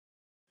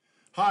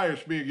Hi,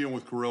 it's me again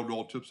with Corel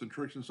Draw Tips and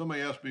Tricks. And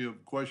somebody asked me a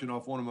question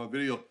off one of my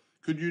videos.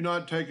 Could you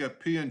not take a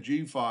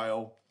PNG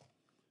file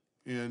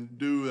and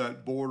do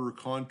that border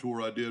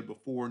contour I did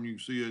before? And you can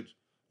see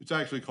it's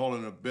actually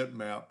called a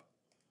bitmap,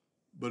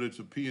 but it's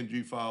a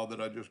PNG file that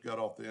I just got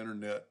off the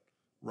internet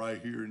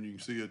right here. And you can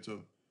see it's a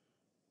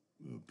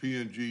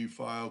PNG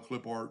file,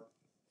 clip art.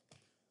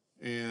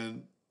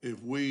 And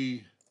if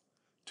we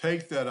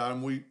take that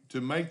on,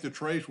 to make the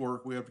trace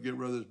work, we have to get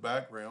rid of this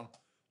background.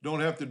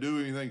 Don't have to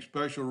do anything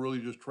special, really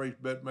just trace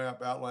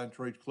bitmap, outline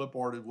trace, clip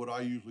art is what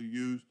I usually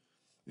use,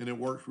 and it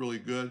works really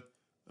good.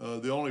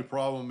 The only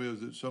problem is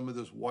that some of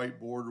this white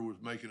border was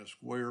making a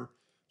square,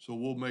 so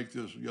we'll make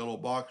this yellow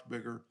box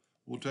bigger.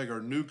 We'll take our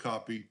new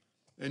copy,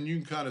 and you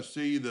can kind of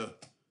see the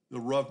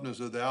roughness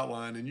of the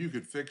outline, and you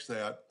could fix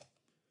that.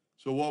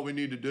 So what we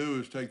need to do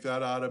is take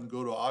that item,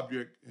 go to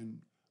Object, and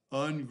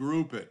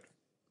ungroup it.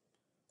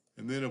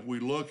 And then if we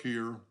look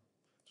here,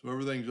 so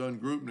everything's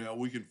ungrouped now,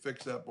 we can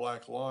fix that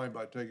black line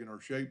by taking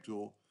our shape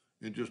tool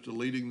and just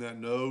deleting that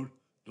node,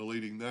 and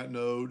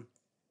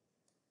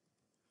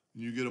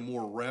you get a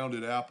more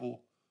rounded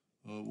apple.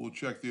 We'll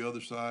check the other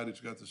side. It's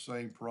got the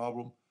same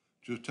problem.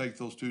 Just take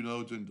those two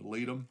nodes and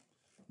delete them.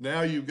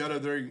 Now you've got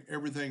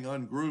everything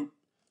ungrouped,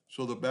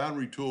 so the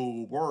boundary tool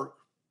will work.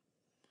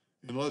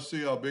 And let's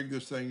see how big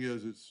this thing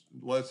is. It's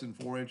less than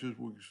 4 inches.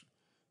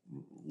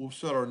 We'll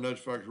set our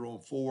nudge factor on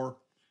 4.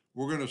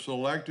 We're going to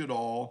select it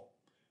all.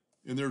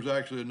 And there's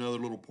actually another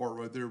little part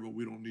right there, but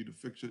we don't need to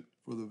fix it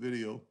for the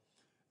video.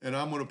 And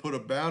I'm going to put a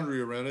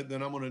boundary around it.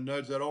 Then I'm going to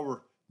nudge that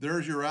over.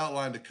 There's your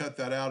outline to cut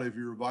that out if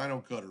you're a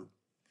vinyl cutter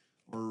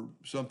or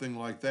something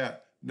like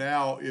that.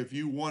 Now, if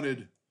you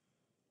wanted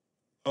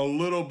a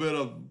little bit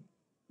of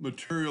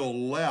material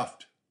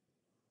left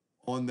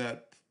on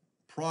that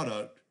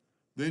product,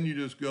 then you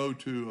just go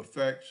to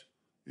Effects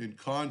and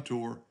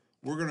Contour.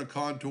 We're going to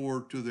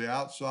contour to the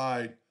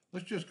outside.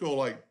 Let's just go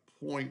like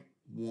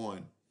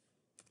 0.1.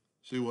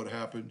 See what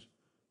happens.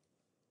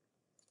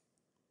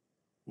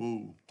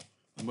 Whoa,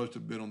 I must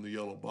have been on the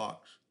yellow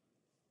box.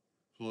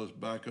 So let's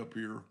back up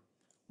here.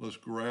 Let's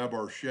grab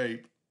our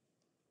shape.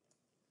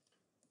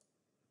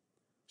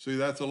 See,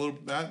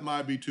 that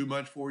might be too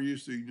much for you.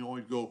 So you can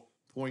always go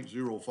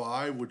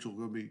 0.05, which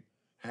will be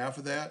half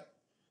of that,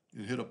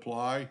 and hit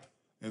apply.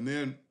 And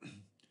then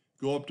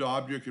go up to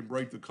Object and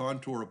break the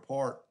contour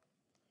apart.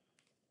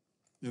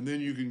 And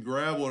then you can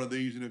grab one of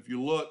these, and if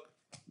you look,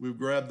 we've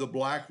grabbed the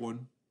black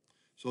one.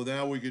 So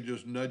now we can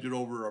just nudge it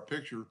over our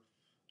picture.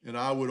 And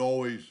I would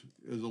always,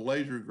 as a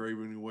laser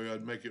engraver anyway,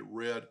 I'd make it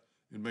red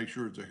and make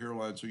sure it's a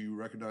hairline so you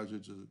recognize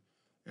it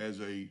as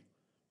a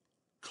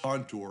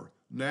contour.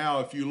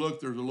 Now, if you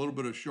look, there's a little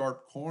bit of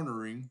sharp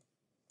cornering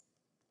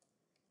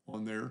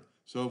on there.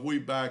 So if we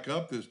back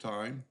up this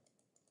time,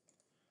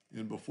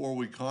 and before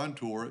we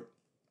contour it,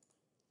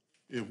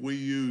 if we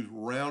use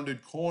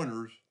rounded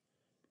corners,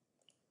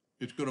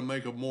 it's going to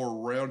make a more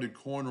rounded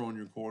corner on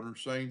your corner.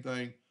 Same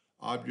thing,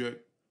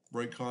 Object,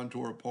 break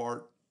contour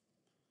apart,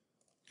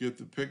 get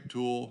the pick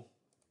tool,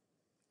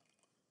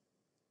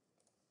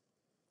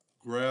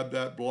 grab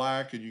that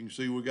black, and you can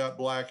see we got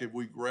black. If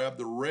we grab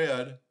the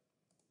red,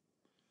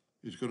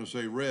 it's going to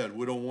say red.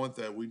 We don't want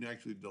that. We can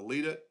actually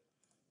delete it,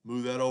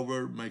 move that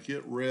over, make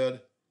it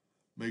red,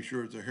 make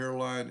sure it's a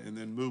hairline, and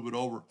then move it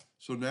over.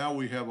 So now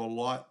we have a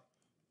lot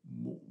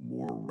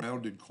more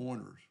rounded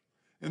corners.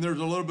 And there's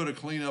a little bit of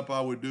cleanup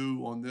I would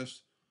do on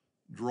this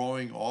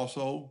drawing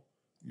also.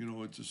 You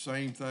know, it's the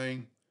same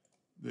thing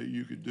that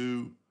you could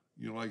do,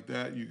 you know, like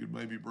that. You could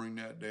maybe bring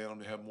that down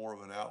to have more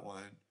of an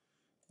outline.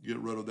 Get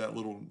rid of that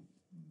little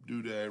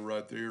doodad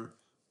right there.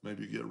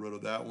 Maybe get rid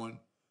of that one.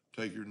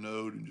 Take your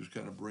node and just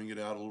kind of bring it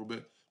out a little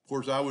bit. Of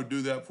course, I would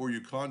do that for your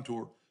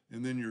contour,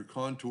 and then your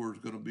contour is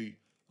going to be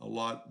a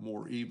lot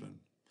more even.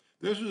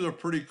 This is a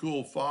pretty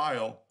cool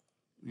file.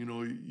 You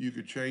know, you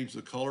could change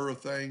the color of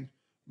things,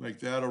 make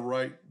that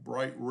a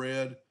bright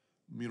red,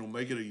 you know,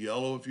 make it a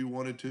yellow if you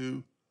wanted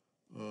to,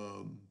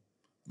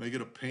 make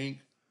it a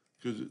pink,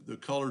 because the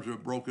colors are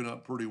broken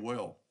up pretty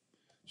well.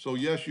 So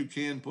yes, you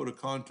can put a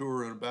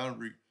contour and a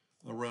boundary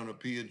around a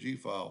PNG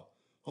file.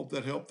 Hope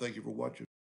that helped. Thank you for watching.